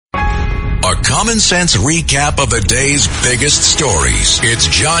common sense recap of the day's biggest stories. It's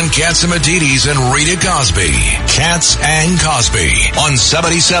John Catsimatidis and Rita Cosby. Katz and Cosby on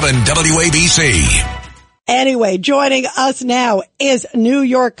 77 WABC. Anyway, joining us now is New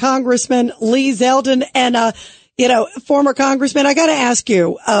York Congressman Lee Zeldin and, former Congressman. I got to ask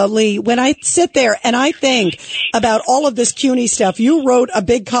you, Lee, when I sit there and I think about all of this CUNY stuff, you wrote a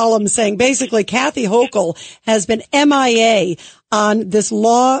big column saying basically Kathy Hochul has been MIA on this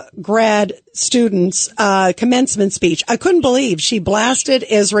law grad student's commencement speech. I couldn't believe she blasted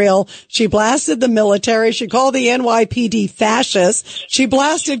Israel. She blasted the military. She called the NYPD fascist. She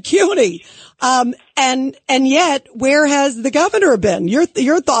blasted CUNY. And yet, where has the governor been?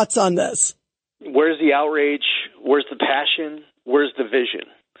 Your thoughts on this? Where's the outrage? Where's the passion? Where's the vision?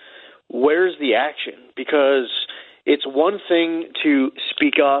 Where's the action? Because it's one thing to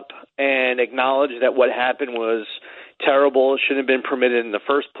speak up and acknowledge that what happened was terrible, shouldn't have been permitted in the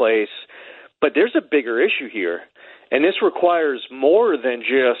first place. But there's a bigger issue here. And this requires more than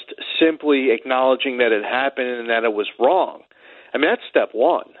just simply acknowledging that it happened and that it was wrong. I mean, that's step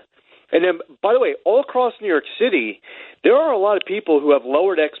one. And then, by the way, all across New York City, there are a lot of people who have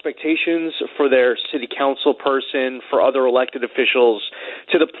lowered expectations for their city council person, for other elected officials,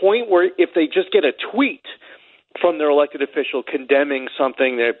 to the point where if they just get a tweet from their elected official condemning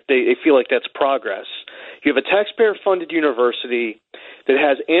something, that they feel like that's progress. You have a taxpayer-funded university that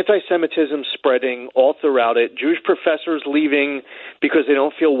has anti-Semitism spreading all throughout it, Jewish professors leaving because they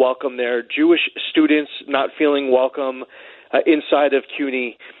don't feel welcome there, Jewish students not feeling welcome inside of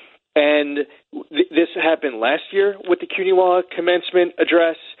CUNY. And this happened last year with the CUNY Law commencement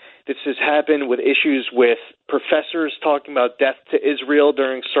address. This has happened with issues with professors talking about death to Israel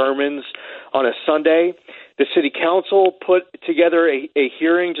during sermons on a Sunday. The city council put together a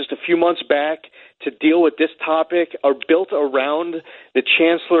hearing just a few months back to deal with this topic, are built around the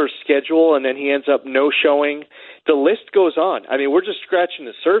chancellor's schedule, and then he ends up no-showing. The list goes on. I mean, we're just scratching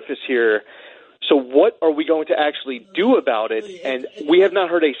the surface here. So what are we going to actually do about it? And we have not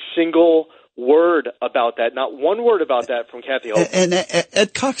heard a single word about that, not one word about that from Kathy Hochul. And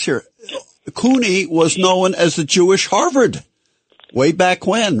Ed Cox here, CUNY was known as the Jewish Harvard way back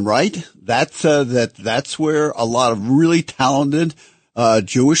when, right? That's where a lot of really talented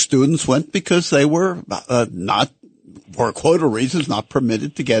Jewish students went because they were not, for quota reasons, not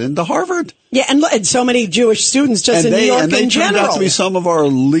permitted to get into Harvard. Yeah, and so many Jewish students just in New York in general. And they turned out to be some of our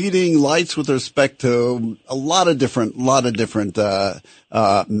leading lights with respect to a lot of different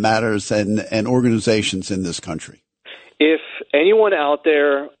matters and organizations in this country. If anyone out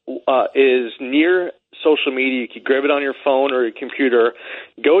there is near social media, you can grab it on your phone or your computer,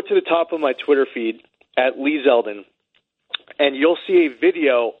 go to the top of my Twitter feed at Lee Zeldin, and you'll see a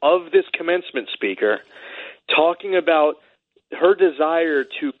video of this commencement speaker talking about her desire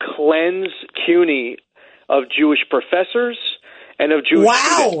to cleanse CUNY of Jewish professors and of Jewish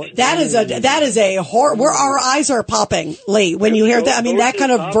students. That is a horror. Where our eyes are popping, Lee, when you hear that. I mean, that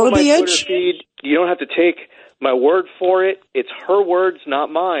kind of verbiage. Feed, you don't have to take my word for it. It's her words,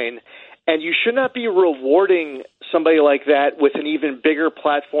 not mine. And you should not be rewarding somebody like that with an even bigger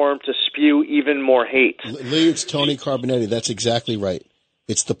platform to spew even more hate. Lee, it's Tony Carbonetti. That's exactly right.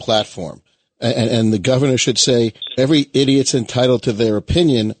 It's the platform. And the governor should say, every idiot's entitled to their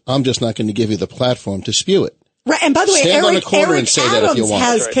opinion. I'm just not going to give you the platform to spew it. Right. And by the way, Eric Adams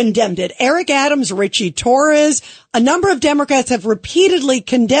has condemned it. Eric Adams, Richie Torres, a number of Democrats have repeatedly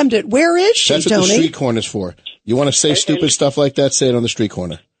condemned it. Where is she, Tony? That's what the street corner's for. You want to say stupid stuff like that, say it on the street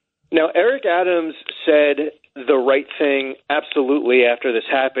corner. Now, Eric Adams said the right thing absolutely after this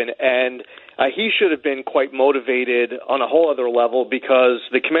happened, and he should have been quite motivated on a whole other level because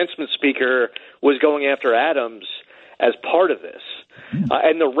the commencement speaker was going after Adams as part of this.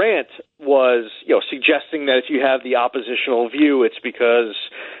 And the rant was, suggesting that if you have the oppositional view, it's because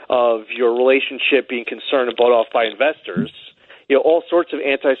of your relationship being concerned and bought off by investors. All sorts of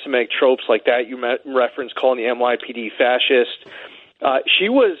anti-Semitic tropes like that. You referenced calling the NYPD fascist. She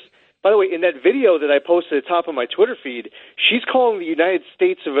was, by the way, in that video that I posted at the top of my Twitter feed, she's calling the United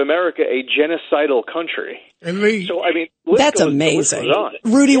States of America a genocidal country. And Lee, so, I mean, that's amazing.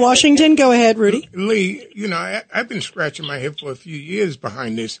 Rudy Washington, go ahead, Rudy. Lee, I've been scratching my head for a few years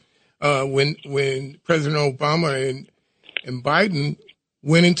behind this. When President Obama and Biden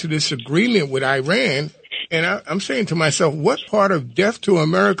went into this agreement with Iran, and I'm saying to myself, what part of death to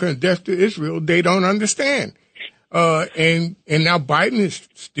America and death to Israel they don't understand? And now Biden is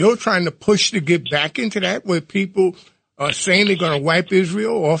still trying to push to get back into that, where people are saying they're going to wipe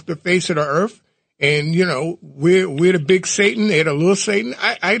Israel off the face of the earth. And, we're the big Satan, they're the little Satan.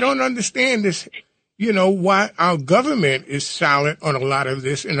 I don't understand this, why our government is silent on a lot of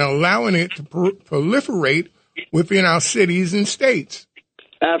this and allowing it to proliferate within our cities and states.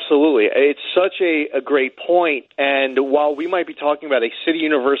 Absolutely. It's such a great point. And while we might be talking about a city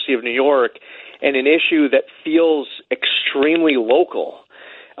university of New York and an issue that feels extremely local,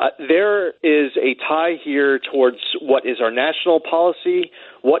 there is a tie here towards what is our national policy,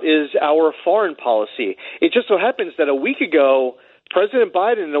 what is our foreign policy. It just so happens that a week ago, President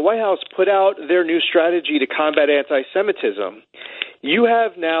Biden and the White House put out their new strategy to combat anti-Semitism. You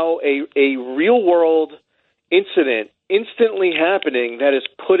have now a real-world incident instantly happening that is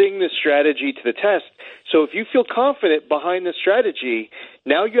putting the strategy to the test. So if you feel confident behind the strategy,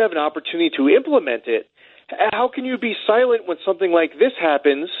 now you have an opportunity to implement it. How can you be silent when something like this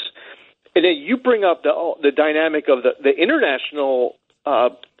happens? And then you bring up the dynamic of the international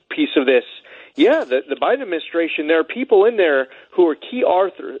piece of this. Yeah, the Biden administration, there are people in there who are key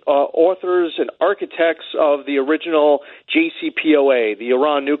authors and architects of the original JCPOA, the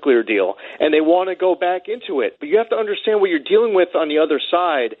Iran nuclear deal, and they want to go back into it. But you have to understand what you're dealing with on the other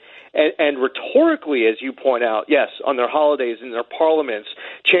side. And rhetorically, as you point out, yes, on their holidays, in their parliaments,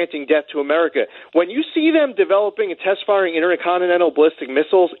 chanting death to America. When you see them developing and test-firing intercontinental ballistic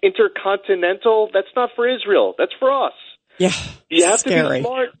missiles, intercontinental, that's not for Israel. That's for us. Yeah, you have scary. to be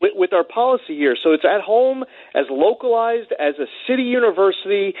smart with our policy here. So it's at home, as localized as a city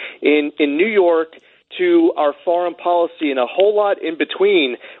university in New York, to our foreign policy and a whole lot in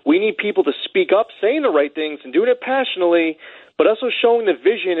between. We need people to speak up, saying the right things and doing it passionately, but also showing the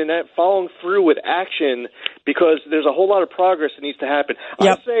vision and that following through with action, because there's a whole lot of progress that needs to happen.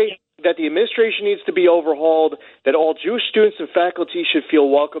 Yep. I say that the administration needs to be overhauled, that all Jewish students and faculty should feel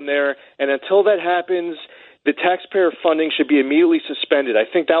welcome there, and until that happens, the taxpayer funding should be immediately suspended.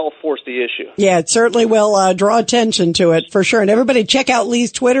 I think that will force the issue. Yeah, it certainly will draw attention to it for sure. And everybody check out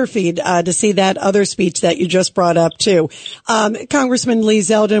Lee's Twitter feed to see that other speech that you just brought up too. Congressman Lee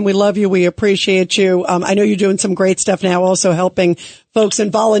Zeldin, we love you. We appreciate you. I know you're doing some great stuff now, also helping folks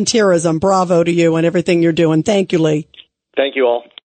in volunteerism. Bravo to you and everything you're doing. Thank you, Lee. Thank you all.